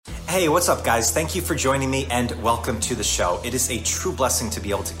Hey, what's up, guys? Thank you for joining me and welcome to the show. It is a true blessing to be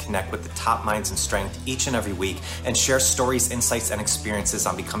able to connect with the top minds in strength each and every week and share stories, insights, and experiences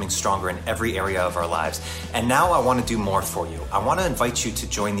on becoming stronger in every area of our lives. And now I want to do more for you. I want to invite you to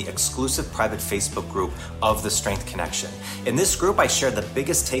join the exclusive private Facebook group of The Strength Connection. In this group, I share the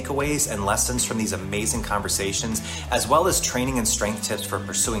biggest takeaways and lessons from these amazing conversations, as well as training and strength tips for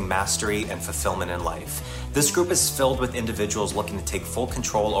pursuing mastery and fulfillment in life. This group is filled with individuals looking to take full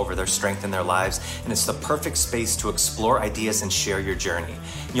control over their strength in their lives, and it's the perfect space to explore ideas and share your journey.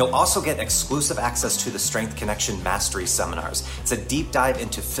 You'll also get exclusive access to the Strength Connection Mastery Seminars. It's a deep dive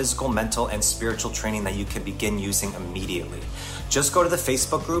into physical, mental, and spiritual training that you can begin using immediately. Just go to the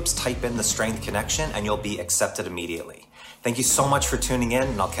Facebook groups, type in the Strength Connection, and you'll be accepted immediately. Thank you so much for tuning in,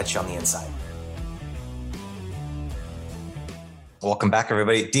 and I'll catch you on the inside. Welcome back,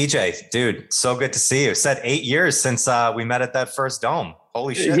 everybody. DJ, dude, so good to see you. It's said 8 years since we met at that first dome.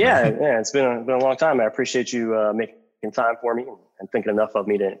 Holy shit. Yeah, it's been a long time. I appreciate you making time for me and thinking enough of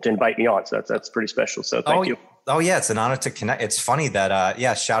me to invite me on. So that's pretty special. So thank you. Oh yeah, it's an honor to connect. It's funny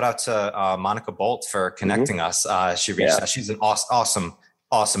that shout out to Monica Bolt for connecting us. She reached out. She's an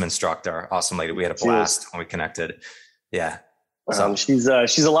awesome instructor, awesome lady. We had a blast when we connected. Yeah. She's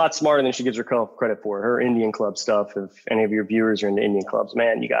a lot smarter than she gives her credit for. Her Indian club stuff. If any of your viewers are into Indian clubs,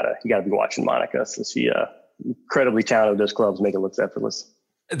 man, you gotta be watching Monica. So she incredibly talented. Those clubs make it look effortless.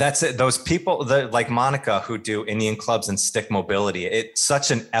 That's it. Those people like Monica who do Indian clubs and stick mobility. It's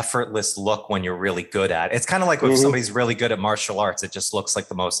such an effortless look when you're really good at it. It's kind of like if somebody's really good at martial arts, it just looks like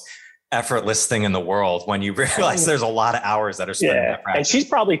the most effortless thing in the world when you realize there's a lot of hours that are spent in that practice. And she's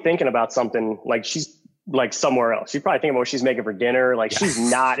probably thinking about something like she's like somewhere else. She's probably thinking about what she's making for dinner. Like she's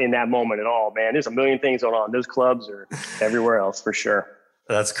not in that moment at all, man. There's a million things going on. Those clubs are everywhere else for sure.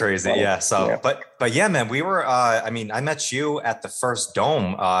 That's crazy. Yeah. So, but yeah, man, we were, I met you at the first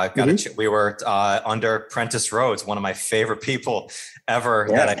dome. We were under Prentice Rhodes, one of my favorite people ever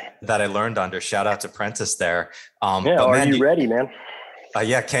that I learned under. Shout out to Prentice there. Are you ready, man?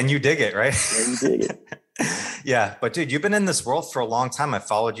 Can you dig it? Right. Can you dig it? Yeah. But dude, you've been in this world for a long time. I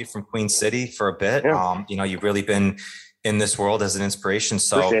followed you from Queen City for a bit. Yeah. You've really been in this world as an inspiration.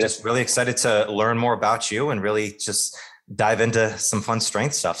 So just really excited to learn more about you and really just dive into some fun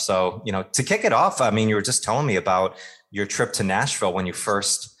strength stuff. So, to kick it off, you were just telling me about your trip to Nashville when you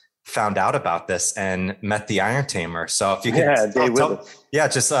first found out about this and met the Iron Tamer. So if you could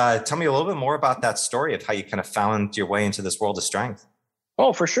tell me a little bit more about that story of how you kind of found your way into this world of strength.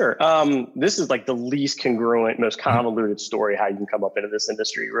 Oh, for sure. This is like the least congruent, most convoluted story how you can come up into this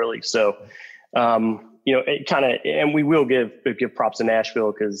industry, really. So, it kind of, and we will give props to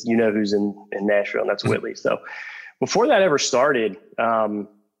Nashville because who's in Nashville, and that's Whitley. So before that ever started, I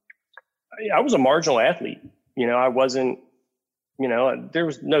was a marginal athlete. I wasn't, there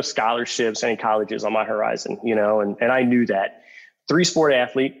was no scholarships, any colleges on my horizon, and I knew that. 3-sport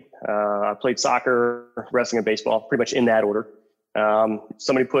athlete. I played soccer, wrestling, and baseball, pretty much in that order.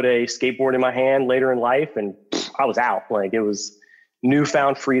 Somebody put a skateboard in my hand later in life and I was out. Like it was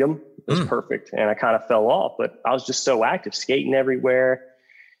newfound freedom. It was perfect. And I kind of fell off, but I was just so active, skating everywhere.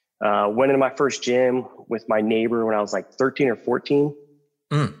 Went into my first gym with my neighbor when I was like 13 or 14.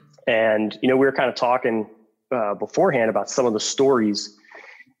 And, we were kind of talking beforehand about some of the stories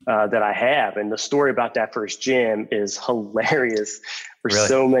that I have. And the story about that first gym is hilarious for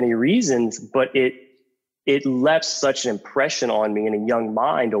so many reasons, but it left such an impression on me in a young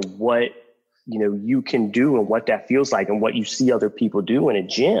mind of what, you can do and what that feels like and what you see other people do in a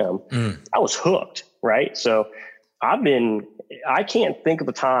gym. I was hooked. Right. So I can't think of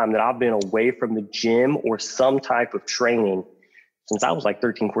a time that I've been away from the gym or some type of training since I was like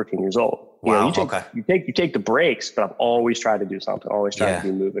 13, 14 years old. Wow. You take the breaks, but I've always tried to do something, always tried to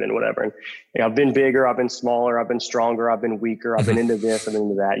be moving and whatever. And I've been bigger, I've been smaller, I've been stronger, I've been weaker, I've been into this and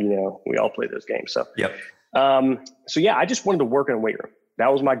into that, we all play those games. So, I just wanted to work in a weight room.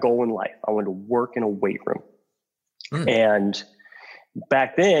 That was my goal in life. I wanted to work in a weight room. And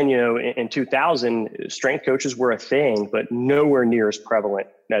back then, in 2000, strength coaches were a thing, but nowhere near as prevalent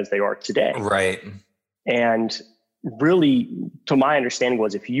as they are today. Right. And really, to my understanding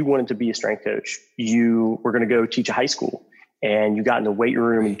was if you wanted to be a strength coach, you were going to go teach a high school and you got in the weight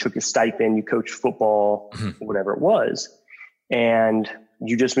room and you took a stipend, you coached football, whatever it was. And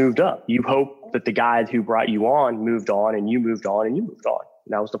you just moved up. You hope that the guy who brought you on moved on and you moved on and you moved on.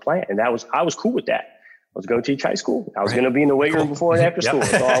 And that was the plan. And I was cool with that. I was going to teach high school. I was going to be in the weight room before and after school.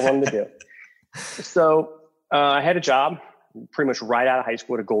 That's all I wanted to do. So I had a job pretty much right out of high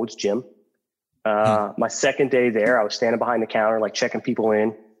school at a Gold's Gym. My second day there, I was standing behind the counter, like checking people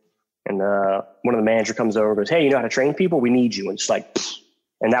in. And one of the manager comes over and goes, "Hey, you know how to train people? We need you." And it's like,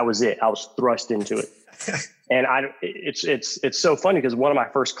 And that was it. I was thrust into it. And it's so funny because one of my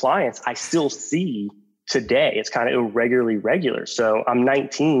first clients I still see today. It's kind of irregularly regular. So I'm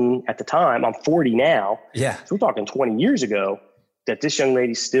 19 at the time. I'm 40 now. Yeah. So we're talking 20 years ago that this young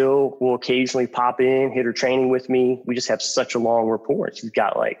lady still will occasionally pop in, hit her training with me. We just have such a long rapport. She's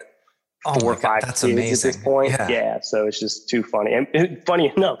got like 4 or 5 kids amazing. At this point. Yeah. So it's just too funny. And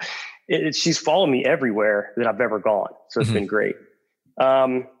funny enough, she's followed me everywhere that I've ever gone. So it's been great.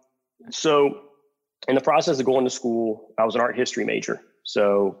 So in the process of going to school, I was an art history major.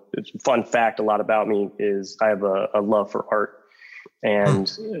 So it's a fun fact. A lot about me is I have a love for art,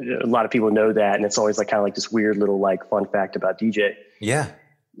 and a lot of people know that. And it's always like kind of like this weird little like fun fact about DJ. Yeah.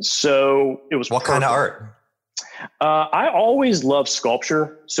 So it was what kind of art? I always love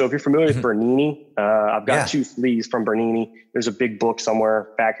sculpture. So if you're familiar with Bernini, I've got 2 sleeves from Bernini. There's a big book somewhere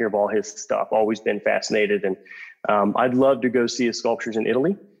back here of all his stuff. Always been fascinated. And I'd love to go see his sculptures in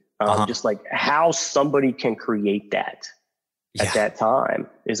Italy. Just like how somebody can create that at that time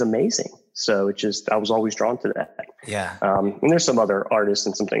is amazing. So I was always drawn to that. Yeah. And there's some other artists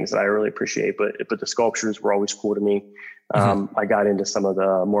and some things that I really appreciate, but the sculptures were always cool to me. I got into some of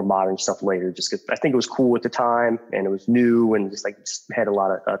the more modern stuff later, just because I think it was cool at the time and it was new and just had a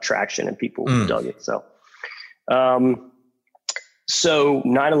lot of traction and people dug it. So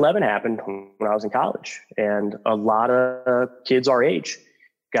 9/11 happened when I was in college, and a lot of kids our age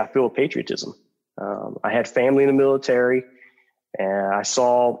got filled with patriotism. I had family in the military, and I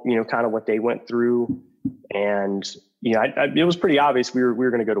saw, kind of what they went through. And, it was pretty obvious we were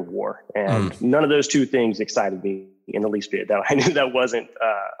going to go to war, and none of those 2 things excited me in the least bit. I knew that wasn't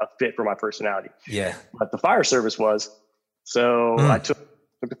a fit for my personality. Yeah. But the fire service was. So I took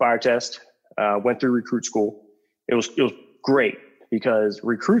the fire test, went through recruit school. It was great because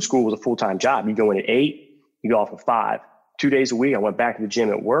recruit school was a full-time job. You go in at 8, you go off at 5. 2 days a week. I went back to the gym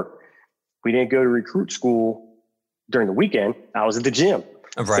at work. We didn't go to recruit school during the weekend. I was at the gym.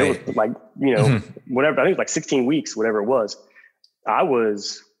 Right. So it was like, whatever, I think it was like 16 weeks, whatever it was. I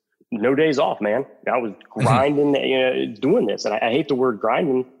was no days off, man. I was grinding, doing this. And I hate the word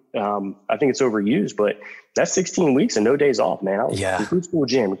grinding. I think it's overused, but that's 16 weeks and no days off, man. I was recruit school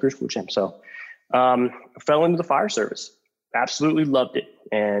gym. So I fell into the fire service. Absolutely loved it,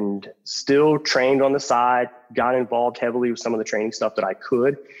 and still trained on the side, got involved heavily with some of the training stuff that I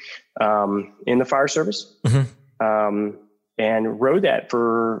could in the fire service, and rode that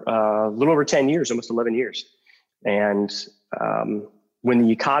for a little over 10 years, almost 11 years. And when the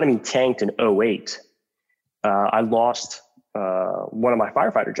economy tanked in 2008, I lost one of my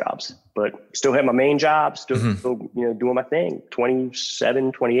firefighter jobs, but still had my main job, still doing my thing,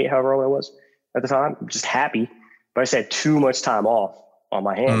 27, 28, however old I was at the time, just happy. But I just had too much time off on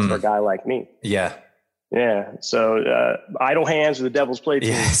my hands for a guy like me. Yeah. Yeah. So idle hands are the devil's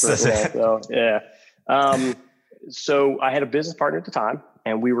plaything. So I had a business partner at the time,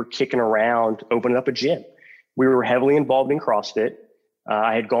 and we were kicking around opening up a gym. We were heavily involved in CrossFit.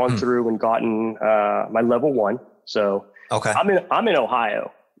 I had gone through and gotten my level 1. So I'm in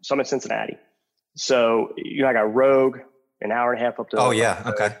Ohio. So I'm in Cincinnati. So I got Rogue, an hour and a half up to. Oh yeah.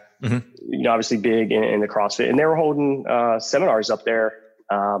 Okay. Obviously big in the CrossFit, and they were holding seminars up there.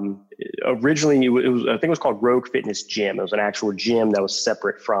 Originally, it was I think it was called Rogue Fitness Gym. It was an actual gym that was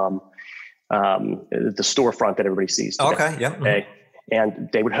separate from the storefront that everybody sees today. Okay. Yeah. Okay? And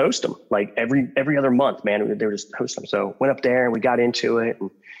they would host them like every other month, man. They would just host them. So went up there and we got into it.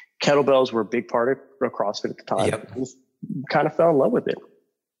 And kettlebells were a big part of CrossFit at the time. Yep. Kind of fell in love with it.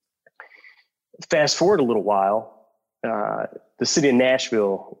 Fast forward a little while. The city of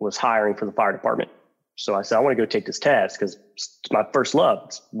Nashville was hiring for the fire department. So I said, I want to go take this test because it's my first love.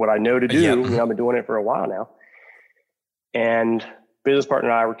 It's what I know to do. I've been doing it for a while now. And business partner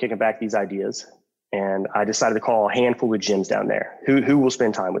and I were kicking back these ideas. And I decided to call a handful of gyms down there. Who will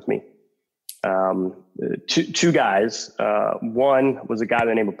spend time with me? Two guys. One was a guy by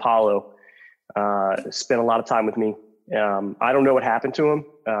the name of Apollo. Spent a lot of time with me. I don't know what happened to him.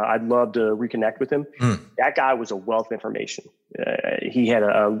 I'd love to reconnect with him. That guy was a wealth of information. He had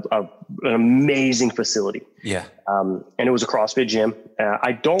an amazing facility. Yeah. And it was a CrossFit gym.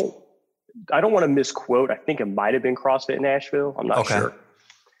 I don't want to misquote. I think it might've been CrossFit Nashville. I'm not sure.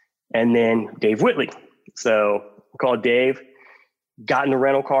 And then Dave Whitley. So I called Dave, got in the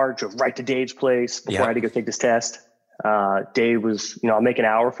rental car, drove right to Dave's place before I had to go take this test. Dave was, I'll make an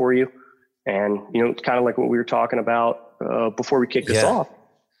hour for you. And, it's kind of like what we were talking about before we kicked this off,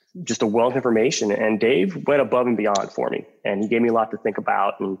 just a wealth of information. And Dave went above and beyond for me. And he gave me a lot to think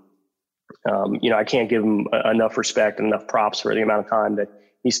about. And, I can't give him enough respect and enough props for the amount of time that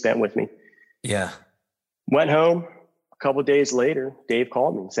he spent with me. Yeah. Went home, couple of days later, Dave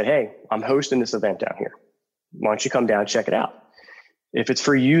called me and said, "Hey, I'm hosting this event down here. Why don't you come down and check it out? If it's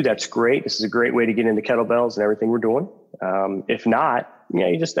for you, that's great. This is a great way to get into kettlebells and everything we're doing. If not,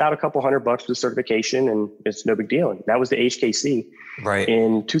 you just add a couple $100 for the certification and it's no big deal." And that was the HKC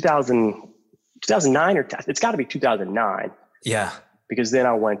in 2009 or it's got to be 2009. Yeah. Because then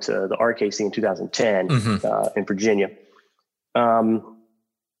I went to the RKC in 2010 in Virginia.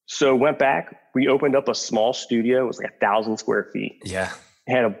 So went back, we opened up a small studio. It was like 1,000 square feet. Yeah.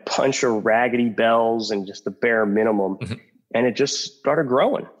 It had a bunch of raggedy bells and just the bare minimum. And it just started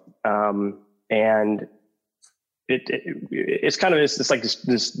growing. And it's kind of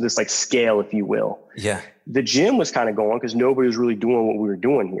this like scale, if you will. Yeah. The gym was kind of going because nobody was really doing what we were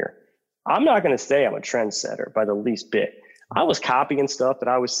doing here. I'm not going to say I'm a trendsetter by the least bit. I was copying stuff that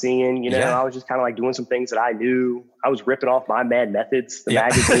I was seeing, I was just kind of like doing some things that I knew. I was ripping off My Mad Methods, the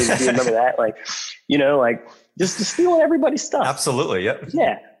magazine. Do you remember that? Like, just stealing everybody's stuff. Absolutely. Yep.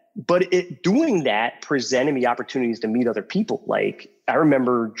 Yeah. But doing that presented me opportunities to meet other people. Like I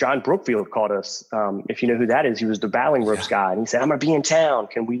remember John Brookfield called us. If you know who that is, he was the battling ropes guy. And he said, "I'm going to be in town.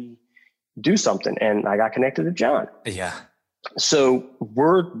 Can we do something?" And I got connected to John. Yeah. So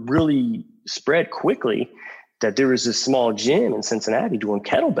word really spread quickly that there was this small gym in Cincinnati doing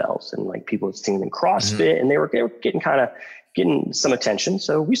kettlebells, and like people had seen them in CrossFit, and they were getting some attention.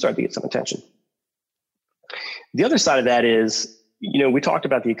 So we started to get some attention. The other side of that is, we talked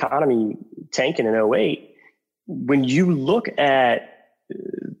about the economy tanking in 2008. When you look at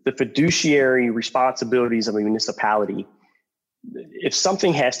the fiduciary responsibilities of a municipality, if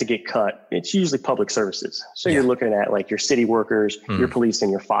something has to get cut, it's usually public services. So you're looking at like your city workers, your police, and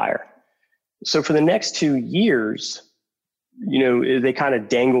your fire. So for the next 2 years, they kind of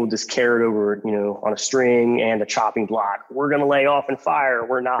dangled this carrot over, on a string and a chopping block. We're going to lay off and fire.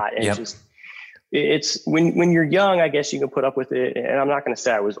 We're not. And it's when you're young, I guess you can put up with it. And I'm not going to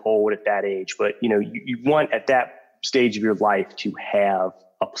say I was old at that age, but you want at that stage of your life to have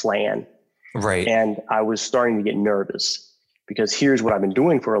a plan. Right. And I was starting to get nervous because here's what I've been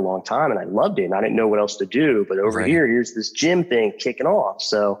doing for a long time and I loved it and I didn't know what else to do. But over here's this gym thing kicking off.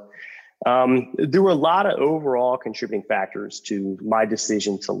 So there were a lot of overall contributing factors to my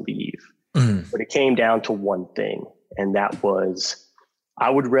decision to leave, but it came down to one thing. And that was,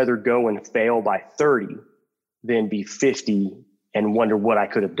 I would rather go and fail by 30 than be 50 and wonder what I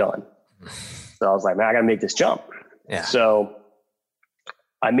could have done. So I was like, man, I got to make this jump. Yeah. So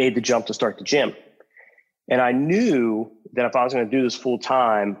I made the jump to start the gym. And I knew that if I was going to do this full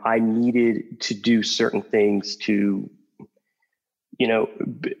time, I needed to do certain things to, I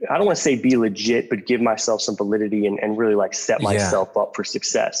don't want to say be legit, but give myself some validity and really like set myself up for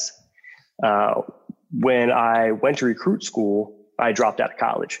success. When I went to recruit school, I dropped out of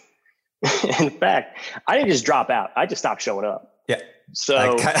college. In fact, I didn't just drop out. I just stopped showing up. Yeah. So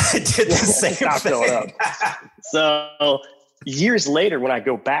I did the same thing. Showing up. So years later, when I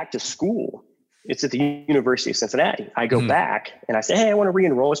go back to school, it's at the University of Cincinnati. I go back and I say, "Hey, I want to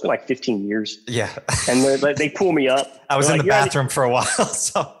re-enroll." It's been like 15 years. Yeah. And they pull me up. I was in the bathroom for a while.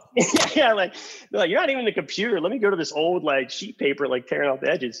 So they're like, "You're not even in the computer. Let me go to this old like sheet paper, like tearing off the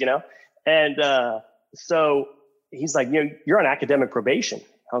edges, And so he's like, "You're on academic probation."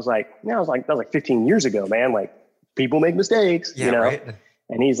 I was like, that was like 15 years ago, man. Like people make mistakes, Right.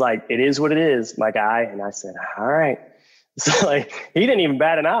 And he's like, "It is what it is, my guy." And I said, "All right." So like, he didn't even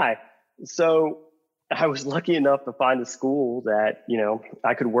bat an eye. So I was lucky enough to find a school that,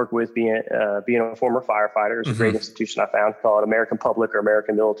 I could work with being a former firefighter. It's a great institution I found called American Public or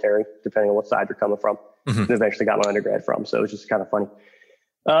American Military, depending on what side you're coming from. And eventually got my undergrad from. So it was just kind of funny.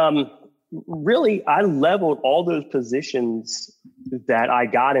 Really, I leveled all those positions that I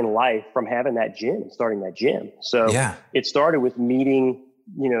got in life from having that gym, starting that gym. So it started with meeting,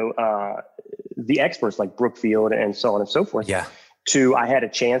 the experts like Brookfield and so on and so forth. Yeah. I had a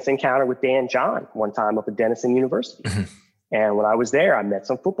chance encounter with Dan John one time up at Denison University. And when I was there, I met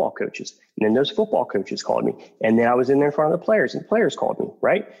some football coaches. And then those football coaches called me. And then I was in there in front of the players and players called me,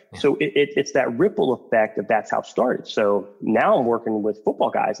 right? Yeah. So it's that ripple effect of that's how it started. So now I'm working with football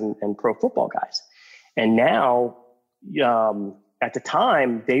guys and pro football guys. And now, at the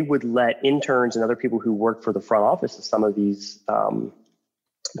time, they would let interns and other people who worked for the front office of some of these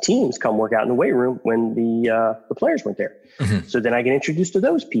teams come work out in the weight room when the players weren't there. So then I get introduced to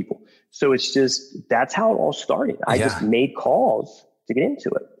those people. So it's just, that's how it all started. I just made calls to get into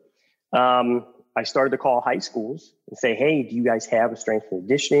it. I started to call high schools and say, "Hey, do you guys have a strength and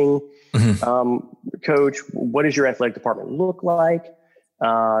conditioning coach? What does your athletic department look like?"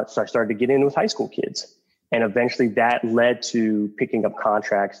 So I started to get in with high school kids. And eventually that led to picking up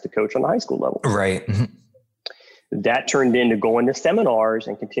contracts to coach on the high school level. Right. that turned into going to seminars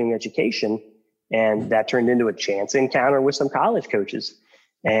and continuing education. And that turned into a chance encounter with some college coaches.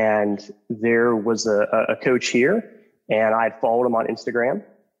 And there was a coach here, and I followed him on Instagram.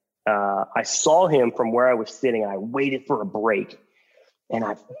 I saw him from where I was sitting, and I waited for a break. And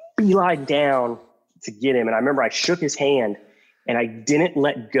I beelined down to get him. And I remember I shook his hand, and I didn't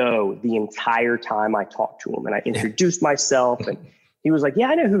let go the entire time I talked to him. And I introduced myself, and he was like, yeah,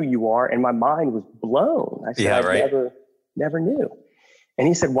 I know who you are. And my mind was blown. I said, I never knew. And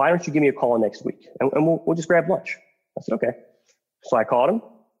he said, why don't you give me a call next week? And we'll just grab lunch. I said, okay. So I called him.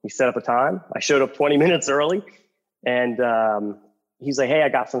 We set up a time. I showed up 20 minutes early. And he's like, hey, I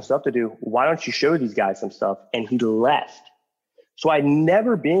got some stuff to do. Why don't you show these guys some stuff? And he left. So I'd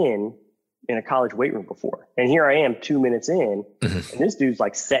never been in a college weight room before. And here I am 2 minutes in, and this dude's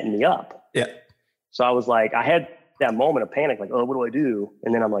like setting me up. Yeah. So I was like, I had that moment of panic, like, oh, what do I do?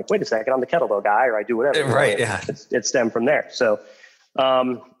 And then I'm like, wait a second, I'm the kettlebell guy, or I do whatever. Right. Yeah. It stemmed from there. So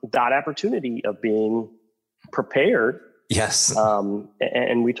that opportunity of being prepared. Yes.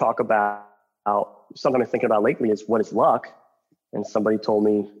 And we talk about something I'm thinking about lately is what is luck? And somebody told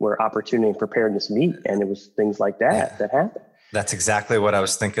me where opportunity and preparedness meet. And it was things like that that happened. That's exactly what I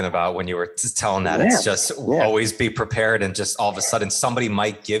was thinking about when you were telling that. It's just always be prepared, and just all of a sudden somebody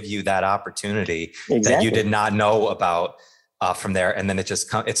might give you that opportunity that you did not know about from there. And then it just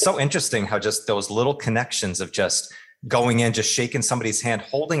comes. It's so interesting how just those little connections of just going in, just shaking somebody's hand,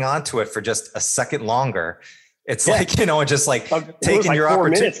 holding on to it for just a second longer. It's like, and just like taking your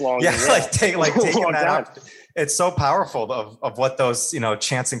opportunity. Taking that. It's so powerful of what those,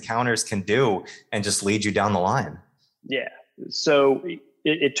 chance encounters can do and just lead you down the line. Yeah. So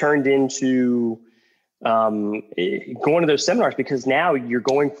it turned into going to those seminars, because now you're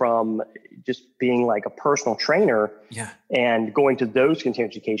going from just being like a personal trainer and going to those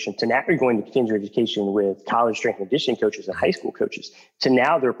continuing education to now you're going to continuing education with college strength and conditioning coaches and high school coaches to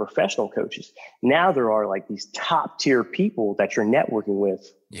now they're professional coaches. Now there are like these top tier people that you're networking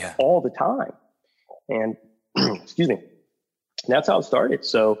with all the time. And excuse me, that's how it started.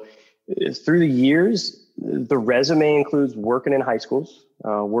 So through the years, the resume includes working in high schools,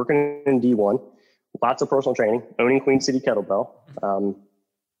 working in D1, lots of personal training, owning Queen City Kettlebell.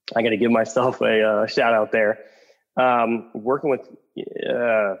 I got to give myself a shout out there. Working with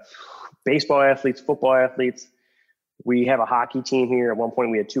baseball athletes, football athletes. We have a hockey team here. At one point,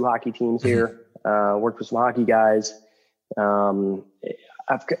 we had 2 hockey teams here. Worked with some hockey guys.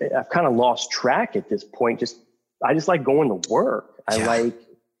 I've kind of lost track at this point. I just like going to work. I like,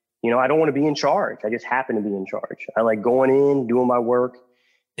 I don't want to be in charge. I just happen to be in charge. I like going in, doing my work,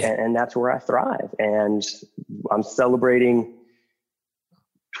 and that's where I thrive. And I'm celebrating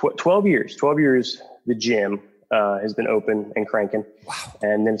 12 years. 12 years, the gym has been open and cranking. Wow.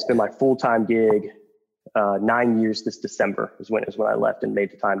 And then it's been my full-time gig. 9 years this December is when I left and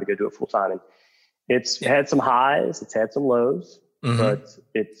made the time to go do it full-time. And it's had some highs, it's had some lows, but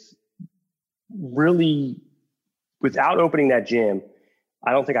it's really, without opening that gym,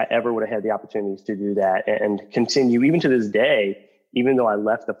 I don't think I ever would have had the opportunities to do that and continue, even to this day, even though I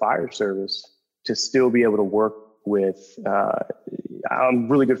left the fire service, to still be able to work with, I'm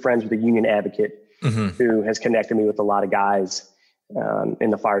really good friends with a union advocate who has connected me with a lot of guys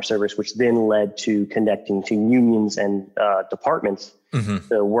in the fire service, which then led to connecting to unions and departments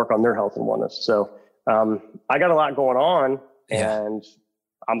to work on their health and wellness. So I got a lot going on, and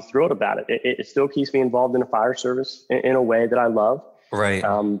I'm thrilled about it. It still keeps me involved in the fire service in a way that I love. Right.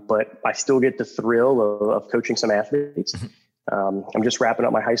 But I still get the thrill of coaching some athletes. I'm just wrapping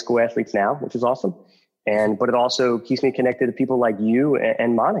up my high school athletes now, which is awesome. But it also keeps me connected to people like you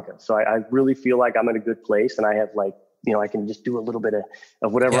and Monica. So I really feel like I'm in a good place, and I have I can just do a little bit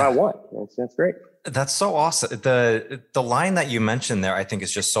of whatever I want. That's great. That's so awesome. The line that you mentioned there, I think,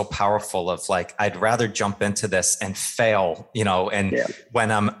 is just so powerful of like, I'd rather jump into this and fail,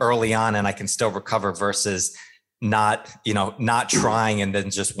 when I'm early on and I can still recover versus not trying and then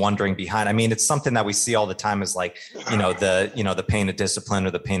just wandering behind. I mean, it's something that we see all the time is like, the pain of discipline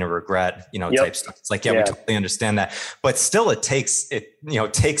or the pain of regret, type stuff. It's like, we totally understand that, but still it takes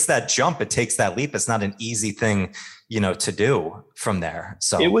that jump. It takes that leap. It's not an easy thing, to do from there.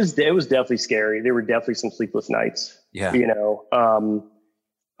 So it was definitely scary. There were definitely some sleepless nights. Yeah.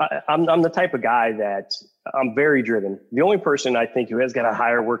 I'm the type of guy that I'm very driven. The only person I think who has got a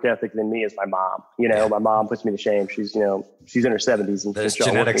higher work ethic than me is my mom. My mom puts me to shame. She's in her 70s. And there's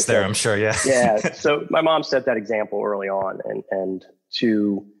genetics there, I'm sure. Yeah. Yeah. So my mom set that example early on, and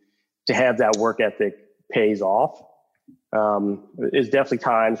to have that work ethic pays off. There's definitely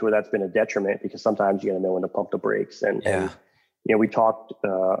times where that's been a detriment, because sometimes you got to know when to pump the brakes and we talked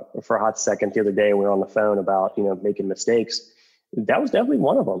for a hot second the other day. We were on the phone about, making mistakes. That was definitely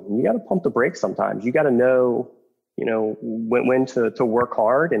one of them. You got to pump the brakes sometimes. You got to know, when to work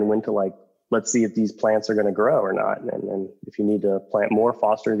hard and when to let's see if these plants are going to grow or not. And if you need to plant more,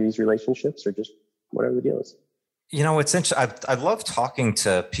 foster these relationships or just whatever the deal is. It's interesting. I love talking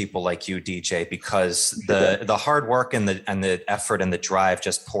to people like you, DJ, because the hard work and the effort and the drive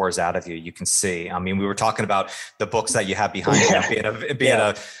just pours out of you. You can see. I mean, we were talking about the books that you have behind you, being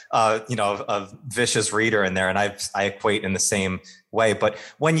a vicious reader in there, and I equate in the same way. But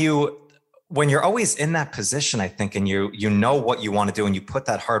when you're always in that position, I think, and you know what you want to do, and you put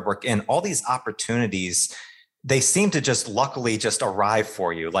that hard work in, all these opportunities, they seem to just luckily just arrive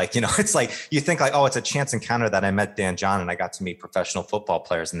for you. It's like, you think oh, it's a chance encounter that I met Dan John and I got to meet professional football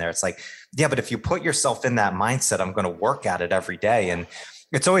players in there. It's like, yeah, but if you put yourself in that mindset, I'm going to work at it every day. And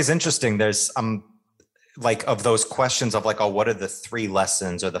it's always interesting. There's, of those questions of oh, what are the 3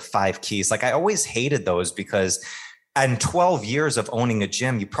 lessons or the 5 keys? I always hated those because in 12 years of owning a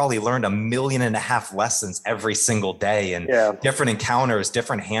gym, you probably learned 1.5 million lessons every single day and different encounters,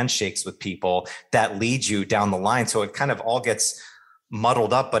 different handshakes with people that lead you down the line. So it kind of all gets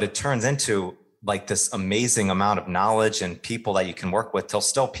muddled up, but it turns into this amazing amount of knowledge and people that you can work with, till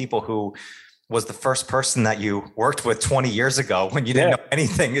still people who was the first person that you worked with 20 years ago when you didn't know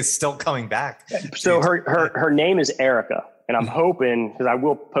anything is still coming back. So her name is Erica. And I'm hoping, because I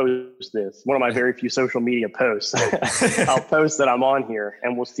will post this, one of my very few social media posts, I'll post that I'm on here,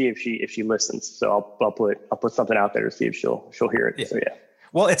 and we'll see if she listens. So I'll put something out there to see if she'll hear it. Yeah. So yeah.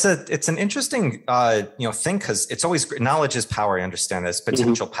 Well, it's an interesting thing, because it's always knowledge is power. I understand that it's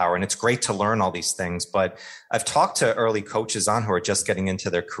potential power, and it's great to learn all these things. But I've talked to early coaches on who are just getting into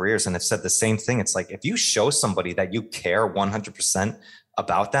their careers, and have said the same thing. It's like, if you show somebody that you care 100%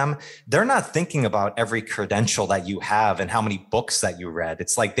 about them, they're not thinking about every credential that you have and how many books that you read.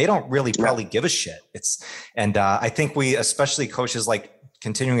 It's like, they don't really probably give a shit. I think we, especially coaches,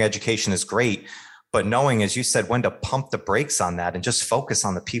 continuing education is great, but knowing, as you said, when to pump the brakes on that and just focus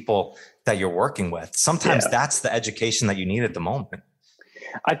on the people that you're working with. Sometimes that's the education that you need at the moment.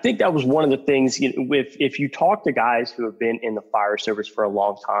 I think that was one of the things, if you talk to guys who have been in the fire service for a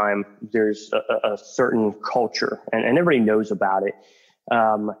long time, there's a certain culture, and everybody knows about it.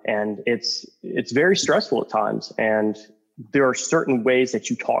 And it's very stressful at times. And there are certain ways that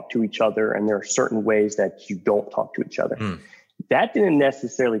you talk to each other, and there are certain ways that you don't talk to each other. That didn't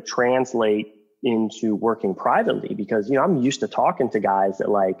necessarily translate into working privately, because, I'm used to talking to guys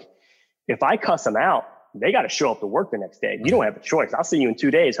that if I cuss them out, they got to show up to work the next day. You don't have a choice. I'll see you in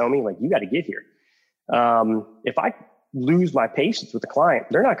 2 days, homie. You got to get here. If I lose my patience with the client,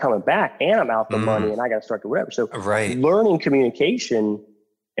 they're not coming back, and I'm out the money, and I got to start to whatever. So learning communication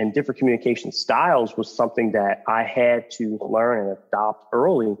and different communication styles was something that I had to learn and adopt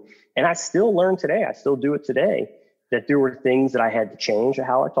early. And I still learn today. I still do it today, that there were things that I had to change in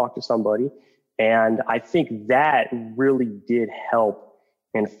how I talk to somebody. And I think that really did help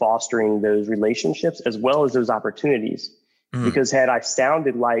in fostering those relationships as well as those opportunities. Because had I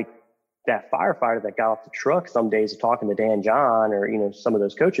sounded like that firefighter that got off the truck some days of talking to Dan John or, some of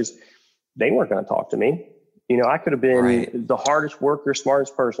those coaches, they weren't going to talk to me. I could have been the hardest worker,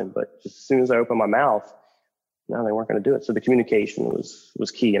 smartest person, but as soon as I opened my mouth, no, they weren't going to do it. So the communication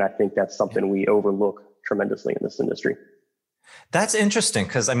was key. And I think that's something we overlook tremendously in this industry. That's interesting,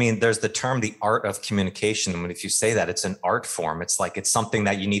 because there's the term, the art of communication. And if you say that, it's an art form. It's it's something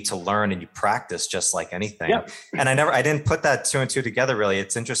that you need to learn and you practice just like anything. Yeah. And I didn't put that 2 and 2 together, really.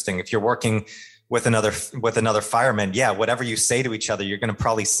 It's interesting. If you're working with another fireman, whatever you say to each other, you're going to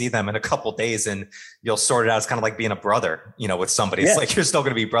probably see them in a couple of days and you'll sort it out. It's kind of like being a brother, with somebody. It's like, you're still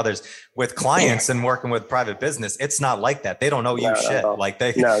going to be brothers. With clients and working with private business, it's not like that. They don't know you shit.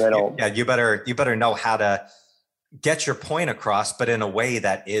 They don't. Yeah, you better know how to get your point across, but in a way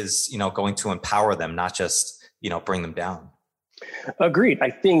that is, going to empower them, not just, bring them down. Agreed. I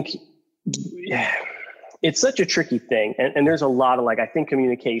think it's such a tricky thing. And there's a lot of I think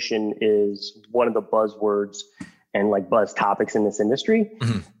communication is one of the buzzwords and buzz topics in this industry,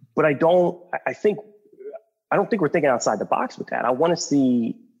 but I don't think we're thinking outside the box with that. I want to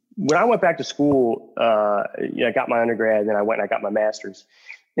see, when I went back to school, I got my undergrad, then I went and I got my master's.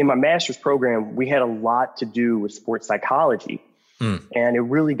 In my master's program, we had a lot to do with sports psychology. And it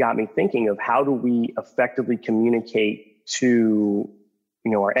really got me thinking of how do we effectively communicate to,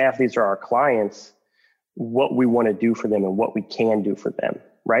 our athletes or our clients, what we want to do for them and what we can do for them.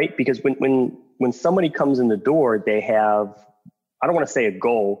 Right. Because when somebody comes in the door, they have, I don't want to say a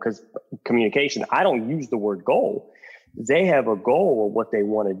goal, because communication, I don't use the word goal. They have a goal of what they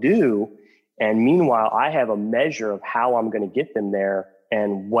want to do. And meanwhile, I have a measure of how I'm going to get them there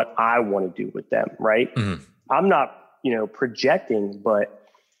and what I want to do with them, right? Mm-hmm. I'm not, projecting, but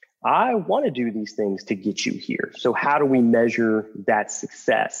I want to do these things to get you here. So how do we measure that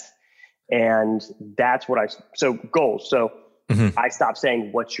success? And that's what so goals. So mm-hmm. I stopped saying,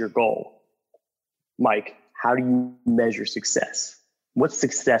 what's your goal? Mike, how do you measure success? What's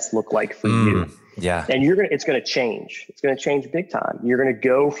success look like for you? Yeah. And it's going to change. It's going to change big time. You're going to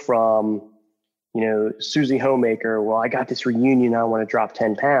go from, Susie Homemaker, well, I got this reunion, I want to drop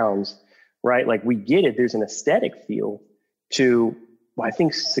 10 pounds, right? Like we get it. There's an aesthetic feel to, well, I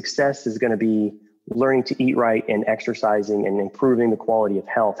think success is going to be learning to eat right and exercising and improving the quality of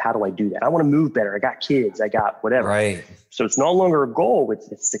health. How do I do that? I want to move better. I got kids. I got whatever. Right. So it's no longer a goal.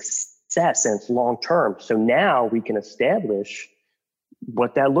 It's success and it's long-term. So now we can establish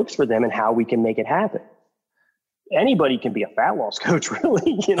what that looks for them and how we can make it happen. Anybody can be a fat loss coach,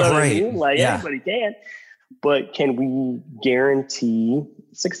 really. You know what I mean? Like anybody can. But can we guarantee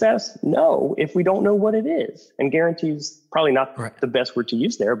success? No, if we don't know what it is. And guarantee is probably not the best word to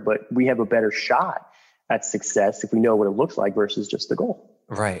use there, but we have a better shot at success if we know what it looks like versus just the goal.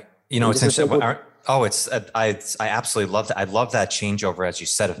 Right. It's interesting. I absolutely love that. I love that changeover, as you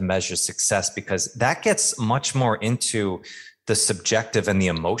said, of measure success, because that gets much more into the subjective and the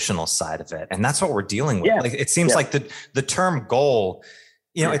emotional side of it. And that's what we're dealing with. Yeah. Like, it seems like the term goal,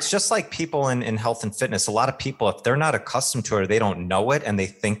 it's just like people in health and fitness. A lot of people, if they're not accustomed to it or they don't know it and they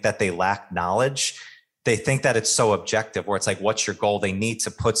think that they lack knowledge, they think that it's so objective, where it's like, what's your goal? They need to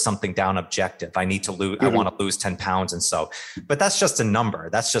put something down objective. I need to lose, I want to lose 10 pounds. And so, but that's just a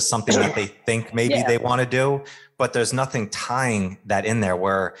number. That's just something that they think maybe they want to do, but there's nothing tying that in there,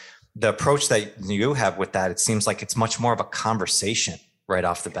 where the approach that you have with that, it seems like it's much more of a conversation right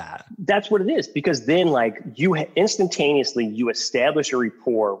off the bat. That's what it is, because then you instantaneously, you establish a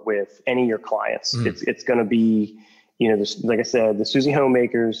rapport with any of your clients. It's going to be, like I said, the Susie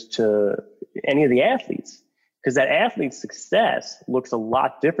Homemakers to any of the athletes, because that athlete's success looks a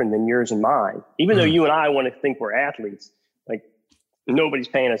lot different than yours and mine. Even though you and I want to think we're athletes, like nobody's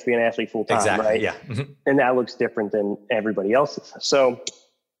paying us to be an athlete full time, exactly, right? Yeah. And that looks different than everybody else's. So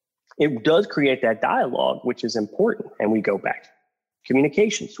it does create that dialogue, which is important. And we go back to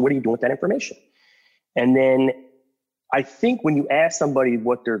communication. So what are you doing with that information? And then I think when you ask somebody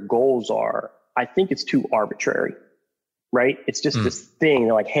what their goals are, I think it's too arbitrary, right? It's just this thing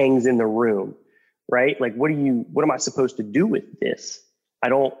that hangs in the room, right? Like, what am I supposed to do with this?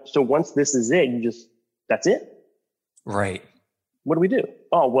 So once this is it, that's it. Right. What do we do?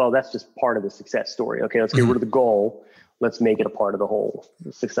 Oh, well, that's just part of the success story. Okay, let's get rid of the goal. Let's make it a part of the whole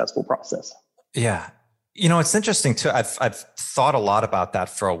successful process. Yeah. It's interesting too. I've thought a lot about that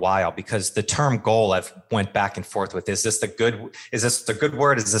for a while, because the term goal I've went back and forth with. Is this the good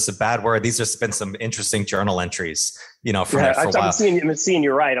word? Is this a bad word? These have been some interesting journal entries, for a while. I'm seeing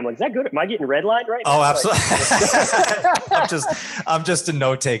you right. I'm like, is that good? Am I getting redlined right now? Oh, absolutely. I'm just a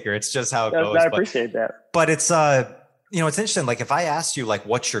note taker. It's just how it goes. I appreciate that. But it's, it's interesting. Like, if I asked you,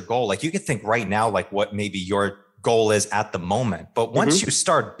 what's your goal? You could think right now, what maybe your goal is at the moment. But once you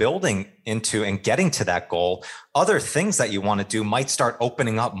start building into and getting to that goal, other things that you want to do might start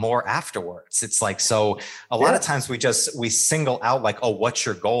opening up more afterwards. It's so a lot of times we single out what's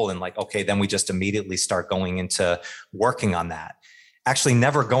your goal? And okay, then we just immediately start going into working on that. Actually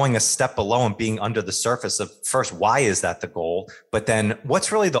never going a step below and being under the surface of, first, why is that the goal? But then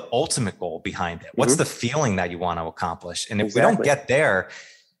what's really the ultimate goal behind it? What's the feeling that you want to accomplish? And if we don't get there,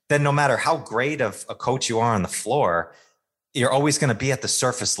 then no matter how great of a coach you are on the floor, you're always going to be at the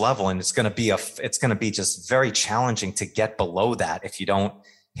surface level, and it's going to be just very challenging to get below that if you don't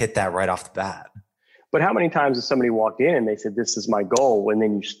hit that right off the bat. But how many times has somebody walked in and they said, this is my goal, and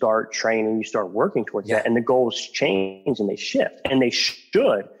then you start training, you start working towards that, and the goals change and they shift, and they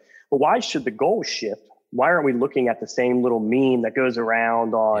should. But why should the goals shift? Why aren't we looking at the same little meme that goes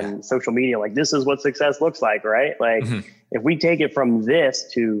around on social media? This is what success looks like, right? If we take it from this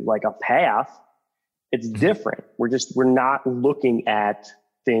to a path, it's different. We're not looking at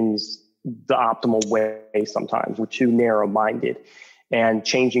things the optimal way. Sometimes we're too narrow minded, and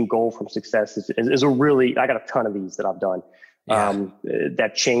changing goal from success is a really, I got a ton of these that I've done.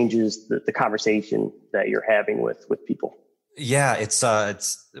 That changes the conversation that you're having with people. Yeah, it's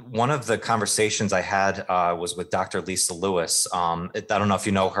one of the conversations I had was with Dr. Lisa Lewis. I don't know if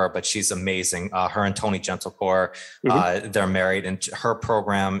you know her, but she's amazing. Her and Tony Gentlecore, they're married, and her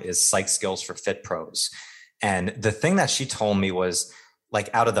program is Psych Skills for Fit Pros. And the thing that she told me was,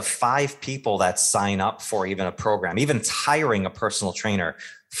 out of the 5 people that sign up for even a program, even hiring a personal trainer,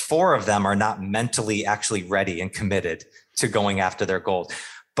 4 of them are not mentally actually ready and committed to going after their goals.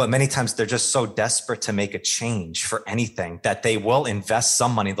 but many times they're just so desperate to make a change for anything that they will invest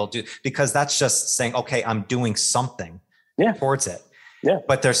some money. They'll do, because that's just saying, okay, I'm doing something towards it. Yeah.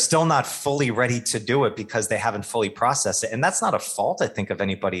 But they're still not fully ready to do it because they haven't fully processed it. And that's not a fault, I think, of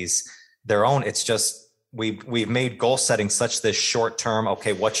anybody's their own. It's just we've made goal setting such this short term,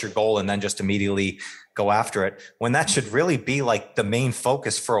 okay, what's your goal? And then just immediately go after it, when that should really be like the main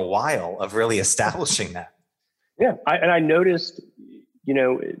focus for a while of really establishing that. Yeah. I noticed,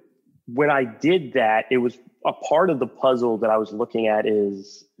 when I did that, it was a part of the puzzle that I was looking at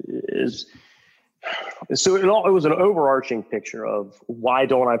so it was an overarching picture of why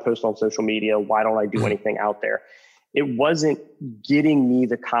don't I post on social media? Why don't I do anything out there? It wasn't getting me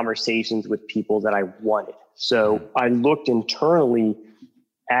the conversations with people that I wanted. So I looked internally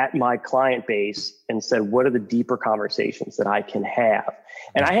at my client base and said, what are the deeper conversations that I can have?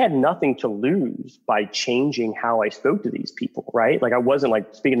 And I had nothing to lose by changing how I spoke to these people, right? Like I wasn't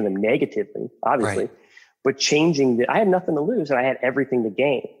like speaking to them negatively, obviously, but I had nothing to lose and I had everything to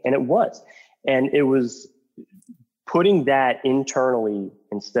gain. And it was putting that internally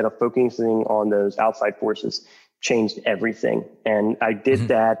instead of focusing on those outside forces changed everything. And I did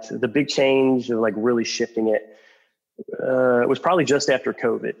that. The big change of like really shifting it, it was probably just after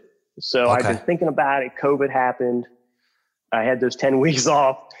COVID. So I've been thinking about it. COVID happened. I had those 10 weeks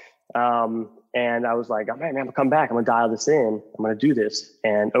off. And I was like, oh, man, I'm gonna come back. I'm gonna dial this in. I'm gonna do this,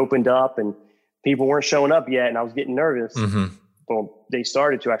 and opened up and people weren't showing up yet. And I was getting nervous. Well, I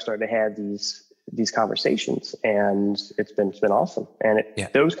started to have these conversations, and it's been awesome. And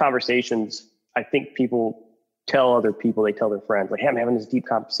those conversations, I think people tell other people, they tell their friends, like, hey, I'm having this deep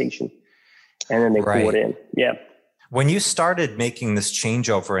conversation, and then they pull it in. Yeah. When you started making this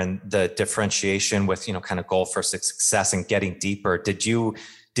changeover and the differentiation with, kind of goal for success and getting deeper, did you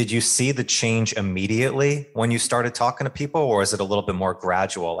see the change immediately when you started talking to people, or is it a little bit more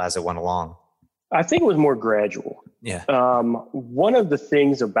gradual as it went along? I think it was more gradual. Yeah. One of the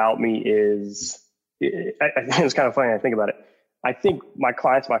things about me is, I think it's kind of funny. I think about it. I think my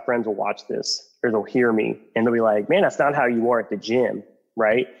clients, my friends will watch this, or they'll hear me and they'll be like, man, that's not how you are at the gym,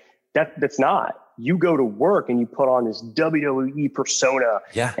 right? That's not. You go to work and you put on this WWE persona.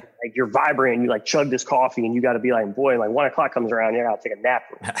 Yeah. And like you're vibrant and you like chug this coffee, and you got to be like, boy, like 1 o'clock comes around, you got to take a nap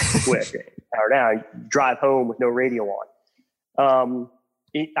real quick. Or now drive home with no radio on.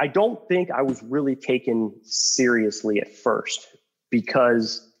 I don't think I was really taken seriously at first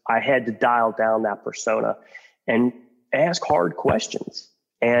because I had to dial down that persona and ask hard questions.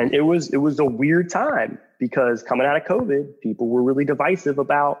 And it was a weird time because coming out of COVID, people were really divisive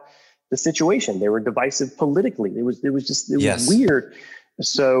about the situation. They were divisive politically. It was weird.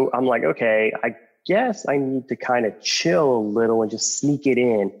 So I'm like, okay, I guess I need to kind of chill a little and just sneak it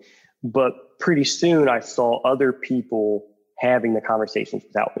in. But pretty soon I saw other people having the conversations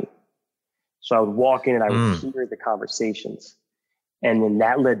without me. So I would walk in and I would hear the conversations. And then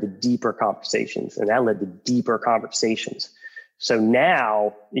that led to deeper conversations, and that led to deeper conversations. So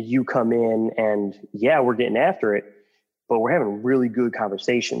now you come in and we're getting after it, but we're having really good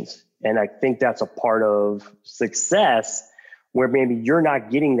conversations. And I think that's a part of success where maybe you're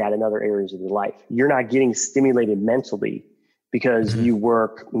not getting that in other areas of your life. You're not getting stimulated mentally because you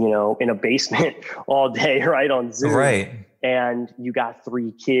work, in a basement all day, right, on Zoom. Right. And you got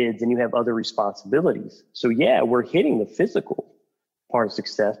 3 kids and you have other responsibilities. So we're hitting the physical part of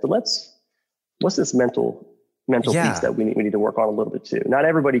success, but what's this mental piece that we need to work on a little bit too. Not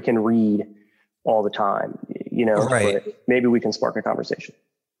everybody can read all the time, but maybe we can spark a conversation.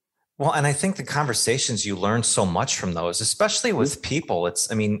 Well, and I think the conversations, you learn so much from those, especially with people.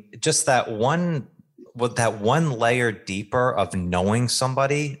 Just that one layer deeper of knowing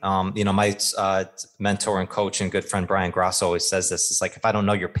somebody. My mentor and coach and good friend, Brian Gross, always says this. It's like, if I don't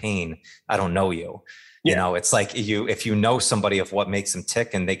know your pain, I don't know you. It's like if you know somebody of what makes them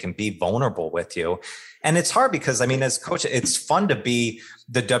tick and they can be vulnerable with you. And it's hard because, as a coach, it's fun to be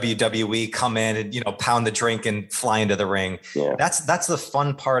the WWE, come in and, pound the drink and fly into the ring. Yeah. That's the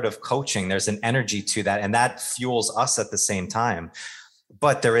fun part of coaching. There's an energy to that, and that fuels us at the same time.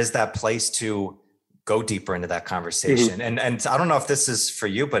 But there is that place to go deeper into that conversation. And I don't know if this is for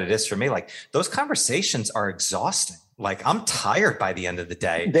you, but it is for me. Like, those conversations are exhausting. Like, I'm tired by the end of the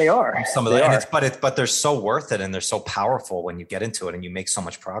day. They are. Some of them, but they're so worth it, and they're so powerful when you get into it and you make so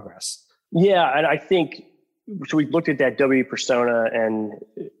much progress. Yeah. And I think, so we looked at that W persona, and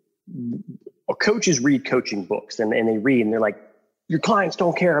coaches read coaching books and they read and they're like, your clients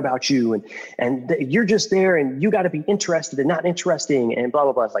don't care about you. And you're just there and you got to be interested and not interesting and blah,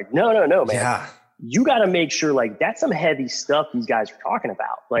 blah, blah. It's like, no, man. Yeah. You got to make sure, like, that's some heavy stuff these guys are talking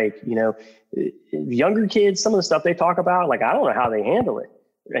about. Like, younger kids, some of the stuff they talk about, like, I don't know how they handle it.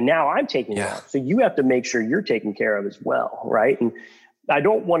 and now I'm taking it on. So you have to make sure you're taken care of as well. Right. And I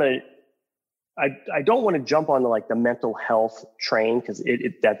don't want to jump on the mental health train, because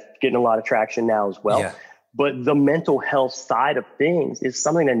that's getting a lot of traction now as well. Yeah. But the mental health side of things is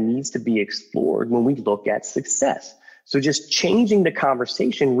something that needs to be explored when we look at success. So just changing the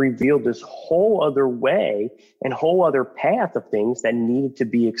conversation revealed this whole other way and whole other path of things that needed to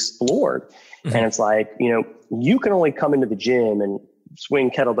be explored. Mm-hmm. And it's like, you can only come into the gym and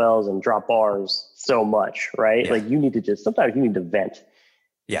swing kettlebells and drop bars so much, right? Yeah. Like sometimes you need to vent.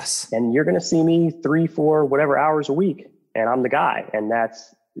 Yes. And you're going to see me 3-4 whatever hours a week, and I'm the guy. And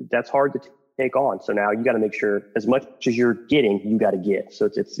that's hard to take on. So now you got to make sure as much as you're getting, you got to get. So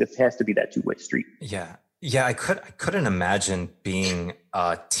it has to be that two-way street. Yeah. Yeah. I couldn't imagine being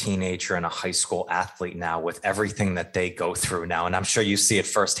a teenager and a high school athlete now with everything that they go through now. And I'm sure you see it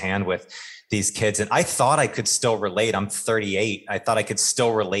firsthand with these kids. And I thought I could still relate. I'm 38. I thought I could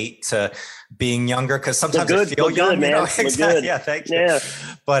still relate to being younger, because sometimes I feel young, man. Exactly. Yeah. Thank you. Yeah.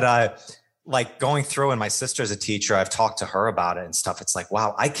 But, like going through, and my sister's a teacher, I've talked to her about it and stuff. It's like,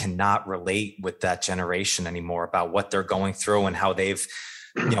 wow, I cannot relate with that generation anymore about what they're going through and how they've,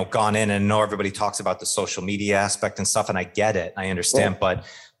 gone in. And I know everybody talks about the social media aspect and stuff, and I get it. I understand. Yeah. But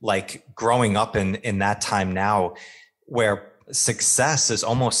like growing up in that time now, where success is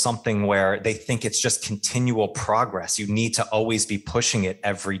almost something where they think it's just continual progress. You need to always be pushing it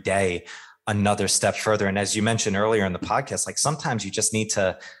every day, another step further. And as you mentioned earlier in the podcast, like sometimes you just need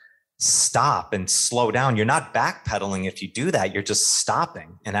to stop and slow down. You're not backpedaling if you do that. You're just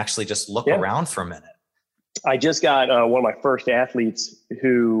stopping and actually just look around for a minute. I just got one of my first athletes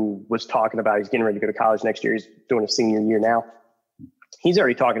who was talking about, he's getting ready to go to college next year. He's doing his senior year now. He's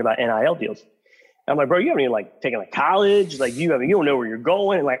already talking about NIL deals. I'm like, bro, you haven't even taken college. Like you don't know where you're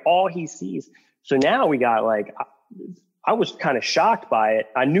going. And all he sees. So now we got I was kind of shocked by it.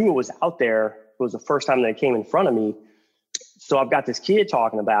 I knew it was out there. It was the first time that it came in front of me. So I've got this kid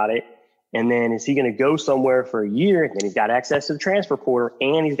talking about it. And then is he going to go somewhere for a year? And then he's got access to the transfer portal,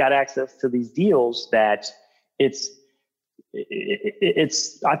 and he's got access to these deals that I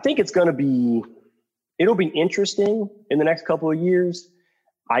think it'll be interesting in the next couple of years.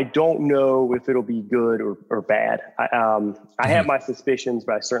 I don't know if it'll be good or bad. I have my suspicions,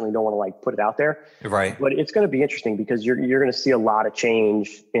 but I certainly don't want to put it out there. Right. But it's going to be interesting because you're going to see a lot of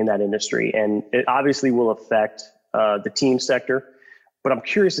change in that industry, and it obviously will affect the team sector. But I'm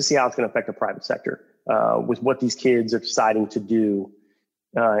curious to see how it's going to affect the private sector with what these kids are deciding to do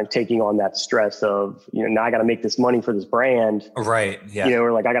and taking on that stress of, now I got to make this money for this brand. Right. Yeah.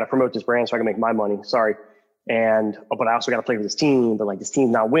 Or I got to promote this brand so I can make my money. Sorry. But I also got to play for this team, but this team's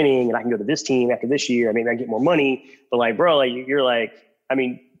not winning, and I can go to this team after this year. I mean, I get more money, but bro, you're as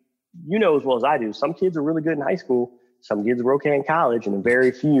well as I do, some kids are really good in high school. Some kids were okay in college, and very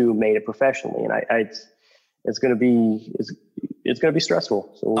few made it professionally. And it's going to be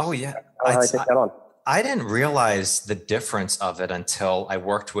stressful. So how I take that on. I didn't realize the difference of it until I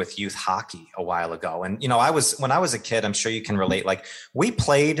worked with youth hockey a while ago. And, when I was a kid, I'm sure you can relate. We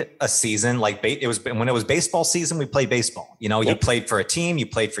played a season, when it was baseball season, we played baseball. You played for a team, you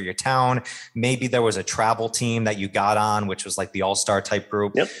played for your town. Maybe there was a travel team that you got on, which was like the all-star type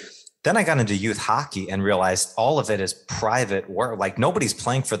group. Yep. Then I got into youth hockey and realized all of it is private work. Nobody's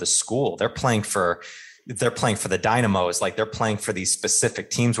playing for the school. They're playing for the Dynamos. They're playing for these specific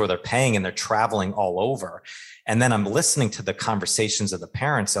teams where they're paying, and they're traveling all over. And then I'm listening to the conversations of the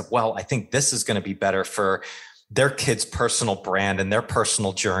parents of, well, I think this is going to be better for their kid's personal brand and their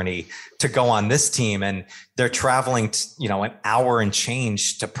personal journey to go on this team. And they're traveling, an hour and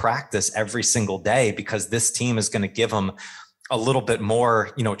change to practice every single day because this team is going to give them a little bit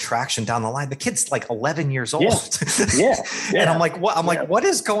more, traction down the line. The kid's 11 years old. Yeah. And I'm like, what? What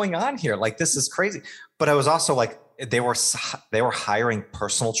is going on here? This is crazy. But I was also they were hiring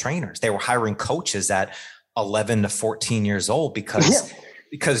personal trainers. They were hiring coaches at 11 to 14 years old because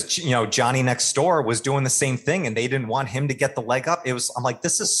Johnny next door was doing the same thing, and they didn't want him to get the leg up. I'm like,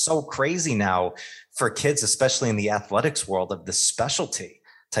 this is so crazy now for kids, especially in the athletics world, of the specialty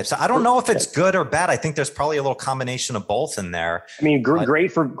type. So I don't know if it's good or bad. I think there's probably a little combination of both in there. I mean,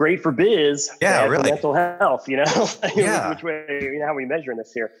 great for biz. Yeah, really. Mental health, Yeah. Which way, how are we measuring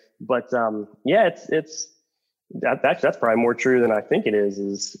this here? But that's probably more true than I think it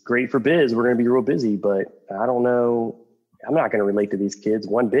is great for biz. We're going to be real busy, but I don't know. I'm not going to relate to these kids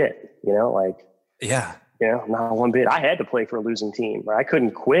one bit, Yeah. Not one bit. I had to play for a losing team. I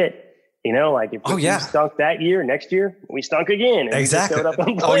couldn't quit. If we stunk that year, next year we stunk again. And exactly.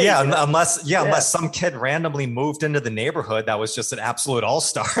 Played, unless some kid randomly moved into the neighborhood that was just an absolute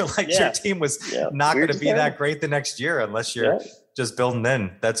all-star. Your team was not going to be that great the next year unless you're just building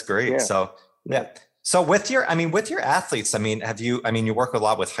in. That's great. Yeah. So, yeah. So with your athletes, you work a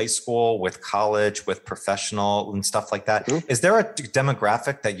lot with high school, with college, with professional and stuff like that. Mm-hmm. Is there a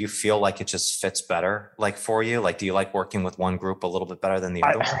demographic that you feel like it just fits better, like for you? Like, do you like working with one group a little bit better than the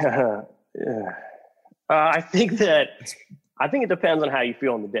other? I think it depends on how you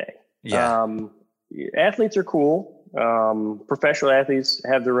feel in the day. Yeah. Athletes are cool. Professional athletes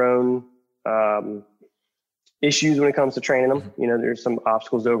have their own issues when it comes to training them. Mm-hmm. You know, there's some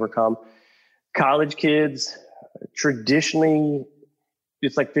obstacles to overcome. College kids, traditionally,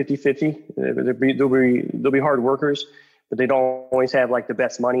 it's like 50-50. They'll be hard workers, but they don't always have like the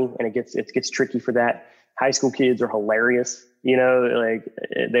best money, and it gets tricky for that. High school kids are hilarious, you know, like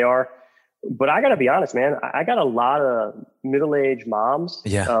they are. But I got to be honest, man, I got a lot of middle-aged moms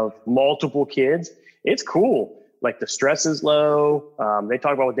of multiple kids. It's cool. Like the stress is low. They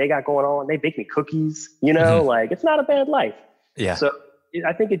talk about what they got going on. They bake me cookies, you know, like it's not a bad life. Yeah. So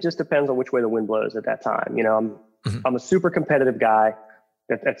I think it just depends on which way the wind blows at that time. You know, I'm a super competitive guy.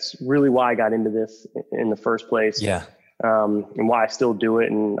 That's really why I got into this in the first place. Yeah. And why I still do it.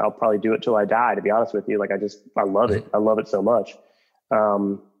 And I'll probably do it till I die, to be honest with you. Like I love it. I love it so much.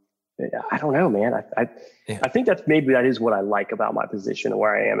 I don't know, man. I think that is what I like about my position and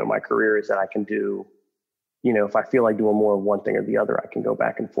where I am in my career is that I can do, you know, if I feel like doing more of one thing or the other, I can go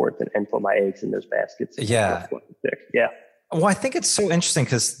back and forth and put my eggs in those baskets. Yeah. Yeah. Well, I think it's so interesting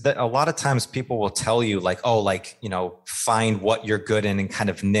because a lot of times people will tell you like, oh, like, you know, find what you're good in and kind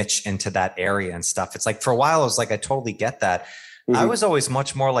of niche into that area and stuff. It's like for a while, I was like, I totally get that. I was always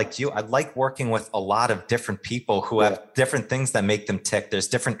much more like you. I like working with a lot of different people who have different things that make them tick. There's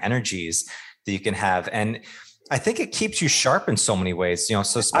different energies that you can have. And I think it keeps you sharp in so many ways, you know,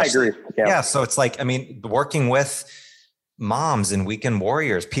 so I agree. Yeah. So it's like, I mean, working with moms and weekend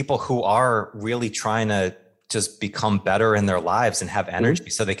warriors, people who are really trying to just become better in their lives and have energy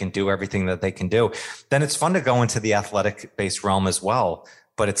so they can do everything that they can do. Then it's fun to go into the athletic based realm as well.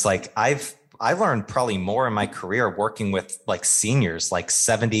 But it's like, I learned probably more in my career working with like seniors, like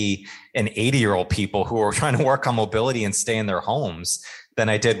 70 and 80-year-old people who are trying to work on mobility and stay in their homes than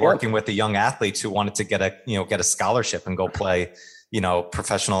I did working with the young athletes who wanted to get a scholarship and go play, you know,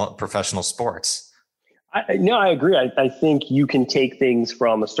 professional sports. I agree. I think you can take things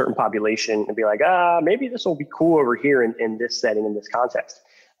from a certain population and be like, maybe this will be cool over here in this setting, in this context.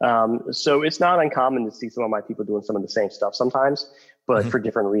 So it's not uncommon to see some of my people doing some of the same stuff sometimes, but for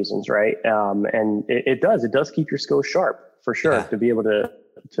different reasons, right? And it does keep your skills sharp for sure to be able to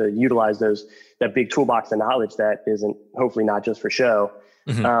utilize that big toolbox of knowledge that isn't hopefully not just for show.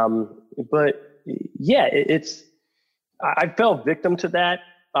 But yeah, I fell victim to that.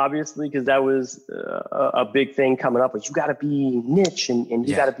 Obviously, because that was a big thing coming up was you got to be niche and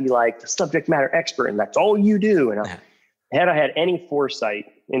you got to be like the subject matter expert and that's all you do. And had I had any foresight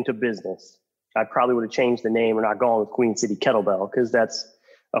into business, I probably would have changed the name or not gone with Queen City Kettlebell because that's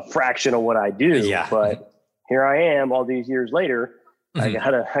a fraction of what I do. Yeah. But here I am all these years later. I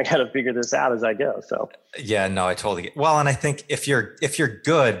gotta figure this out as I go. So yeah, no, I totally get. Well, and I think if you're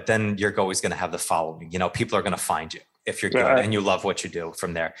good, then you're always going to have the following. You know, people are going to find you. If you're good and you love what you do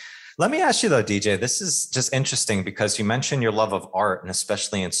from there. Let me ask you though, DJ, this is just interesting because you mentioned your love of art and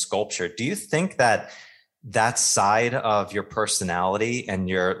especially in sculpture. Do you think that side of your personality and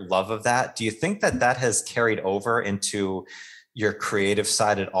your love of that, do you think that has carried over into your creative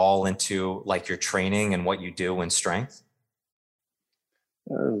side at all, into like your training and what you do in strength?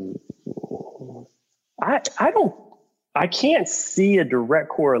 I can't see a direct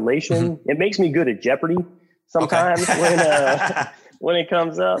correlation. It makes me good at Jeopardy. Sometimes when it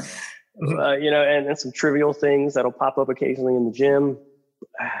comes up, you know, and some trivial things that'll pop up occasionally in the gym.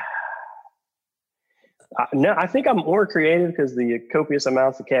 No, I think I'm more creative because the copious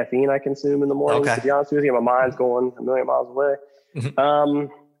amounts of caffeine I consume in the morning. To be honest with you, my mind's going a million miles away.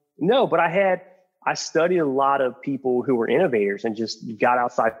 No, but I studied a lot of people who were innovators and just got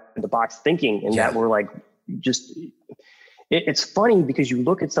outside the box thinking, and that were like just. It's funny because you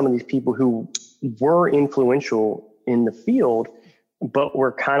look at some of these people who were influential in the field, but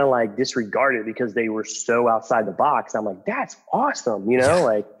were kind of like disregarded because they were so outside the box. I'm like, that's awesome. You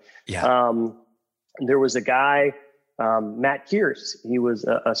know, there was a guy, Matt Kearse. He was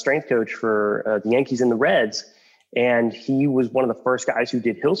a strength coach for the Yankees and the Reds. And he was one of the first guys who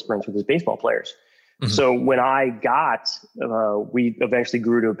did hill sprints with his baseball players. So when I we eventually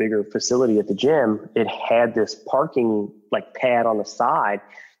grew to a bigger facility at the gym. It had this parking like pad on the side,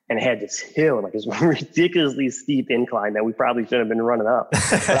 and it had this hill, like this ridiculously steep incline that we probably shouldn't have been running up.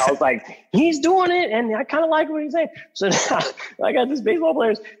 But I was like, he's doing it, and I kind of like what he's saying. So now I got this baseball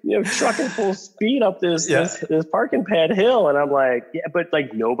players, trucking full speed up this parking pad hill, and I'm like, yeah, but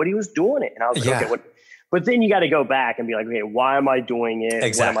like nobody was doing it, and I was like, okay, what? But then you got to go back and be like, okay, why am I doing it?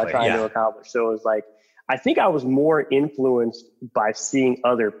 Exactly. What am I trying to accomplish? So it was like, I think I was more influenced by seeing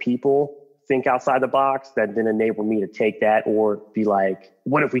other people think outside the box that then enabled me to take that or be like,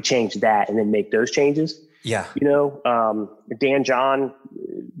 what if we change that and then make those changes? Yeah. Dan John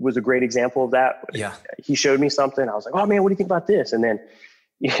was a great example of that. Yeah. He showed me something. I was like, oh man, what do you think about this? And then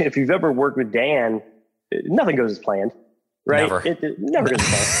if you've ever worked with Dan, nothing goes as planned. Right. Never. It never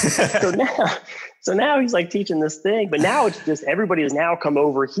goes as planned. So now he's like teaching this thing, but now it's just everybody has now come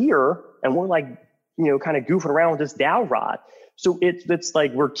over here and we're like, kind of goofing around with this dowel rod. So it's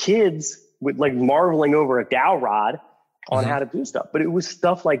like we're kids with like marveling over a dowel rod on how to do stuff. But it was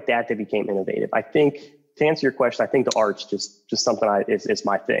stuff like that became innovative. I think, to answer your question, I think the art's just something it's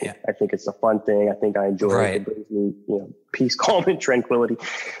my thing. Yeah. I think it's a fun thing. I think I enjoy it. It brings me, peace, calm, and tranquility.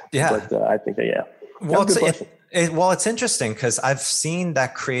 Yeah. But I think that, Well, it's interesting because I've seen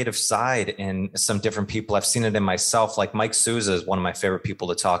that creative side in some different people. I've seen it in myself. Like Mike Souza is one of my favorite people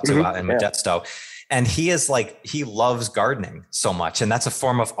to talk to out in Modesto. And he loves gardening so much. And that's a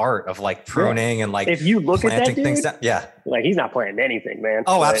form of art of like pruning and like, if you look at that dude, things down, like he's not planting anything, man.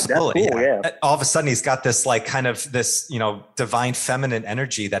 Oh, absolutely. That's cool, yeah. All of a sudden he's got this like kind of this, divine feminine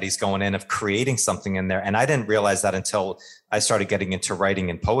energy that he's going in of creating something in there. And I didn't realize that until I started getting into writing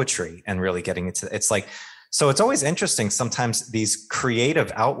and poetry and really getting into, it's like, so it's always interesting. Sometimes these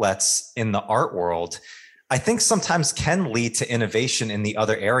creative outlets in the art world, I think sometimes can lead to innovation in the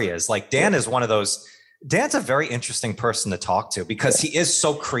other areas. Like Dan is one of those. Dan's a very interesting person to talk to because he is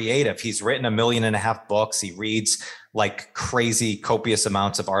so creative. He's written 1.5 million books. He reads like crazy, copious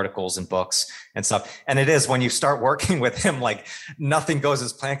amounts of articles and books and stuff. And it is when you start working with him, like nothing goes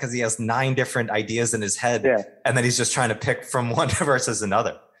as planned because he has 9 different ideas in his head. Yeah. And then he's just trying to pick from one versus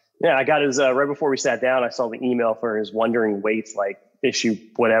another. Yeah, I got his, right before we sat down, I saw the email for his Wondering Weights, like issue,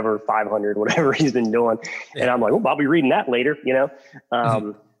 whatever, 500, whatever he's been doing. Yeah. And I'm like, I'll be reading that later,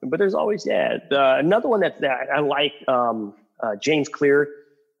 But there's always, another one that I like, James Clear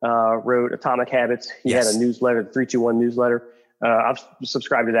wrote Atomic Habits. He had a newsletter, the 321 newsletter. I've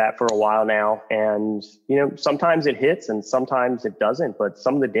subscribed to that for a while now. And, sometimes it hits and sometimes it doesn't. But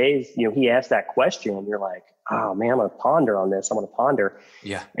some of the days, he asked that question and you're like, oh man, I'm going to ponder on this. I'm going to ponder.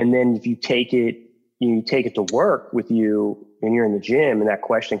 Yeah. And then if you take it to work with you and you're in the gym and that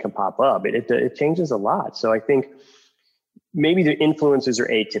question can pop up, it changes a lot. So I think maybe the influences are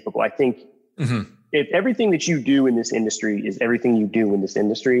atypical. I think if everything that you do in this industry is everything you do in this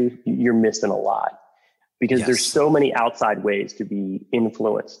industry, you're missing a lot because there's so many outside ways to be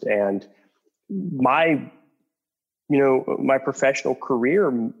influenced. And my professional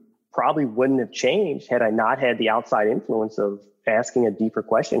career probably wouldn't have changed had I not had the outside influence of asking a deeper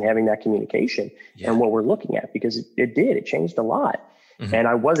question, having that communication and what we're looking at, because it changed a lot. And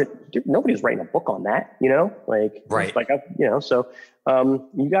nobody was writing a book on that, so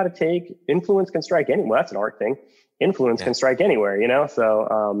you got to take, influence can strike anywhere. Well, that's an art thing. Influence can strike anywhere,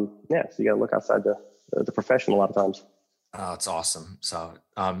 so you got to look outside the profession a lot of times. Oh, it's awesome. So,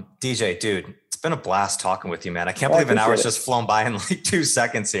 DJ, dude, it's been a blast talking with you, man. I can't believe an hour's just flown by in like 2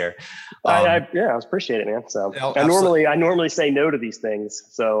 seconds here. I appreciate it, man. So I normally say no to these things.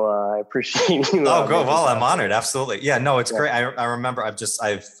 So I appreciate you. Oh, good. Well, I'm honored. Absolutely. Yeah, no, it's great. I remember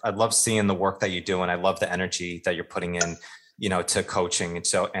I love seeing the work that you do. And I love the energy that you're putting in, to coaching. And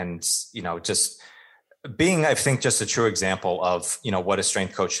so, just being, I think, just a true example of, what a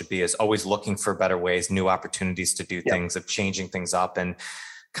strength coach should be is always looking for better ways, new opportunities to do things, of changing things up and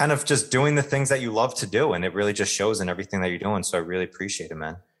kind of just doing the things that you love to do. And it really just shows in everything that you're doing. So I really appreciate it,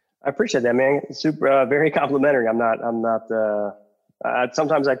 man. I appreciate that, man. Super, very complimentary. I'm not,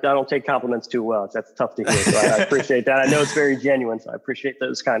 sometimes I don't take compliments too well. That's tough to hear. So I appreciate that. I know it's very genuine. So I appreciate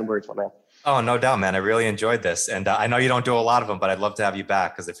those kind of words, my man. Oh, no doubt, man. I really enjoyed this. And I know you don't do a lot of them, but I'd love to have you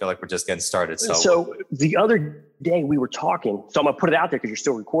back because I feel like we're just getting started. So the other day we were talking, so I'm going to put it out there because you're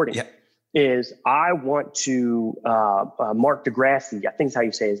still recording, is I want to, Mark DeGrassi, I think is how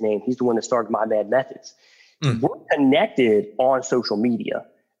you say his name. He's the one that started My Mad Methods. We're connected on social media.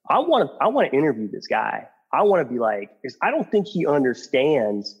 I want to interview this guy. I want to be like, because I don't think he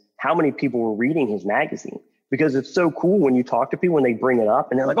understands how many people were reading his magazine. Because it's so cool when you talk to people and they bring it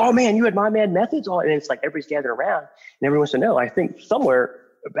up and they're like, oh man, you had My Mad Methods. And it's like everybody's gathered around and everyone wants to know. I think somewhere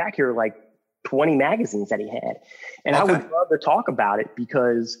back here, like 20 magazines that he had. And I would love to talk about it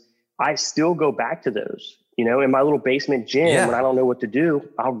because I still go back to those. in my little basement gym when I don't know what to do,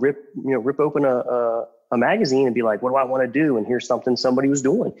 I'll rip open a magazine and be like, what do I want to do? And here's something somebody was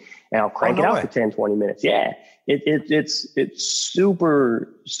doing, and I'll crank it out for 10, 20 minutes. Yeah. It's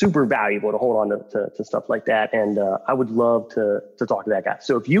super, super valuable to hold on to stuff like that. And I would love to talk to that guy.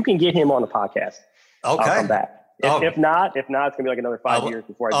 So if you can get him on the podcast, I'll come back. If not, it's gonna be like another 5 years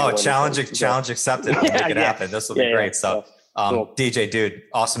before I do challenge accepted. I'll make it happen. This will be great stuff. Cool. DJ, dude,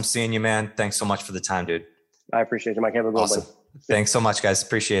 awesome seeing you, man. Thanks so much for the time, dude. I appreciate you, Mike. Have a good one. Awesome. Thanks so much, guys.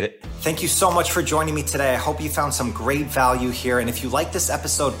 Appreciate it. Thank you so much for joining me today. I hope you found some great value here. And if you like this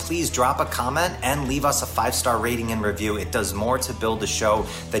episode, please drop a comment and leave us a 5-star rating and review. It does more to build the show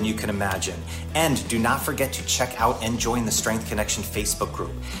than you can imagine. And do not forget to check out and join the Strength Connection Facebook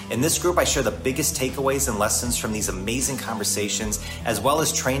group. In this group, I share the biggest takeaways and lessons from these amazing conversations, as well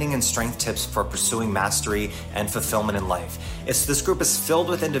as training and strength tips for pursuing mastery and fulfillment in life. This group is filled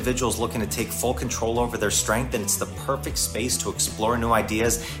with individuals looking to take full control over their strength, and it's the perfect space to explore new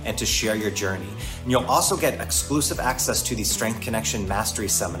ideas and to share your journey. And you'll also get exclusive access to these Strength Connection Mastery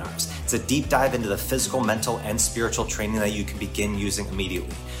seminars. It's a deep dive into the physical, mental, and spiritual training that you can begin using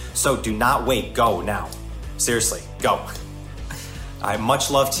immediately. So do not wait, go now. Seriously, go. All right, much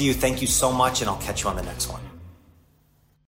love to you. Thank you so much, and I'll catch you on the next one.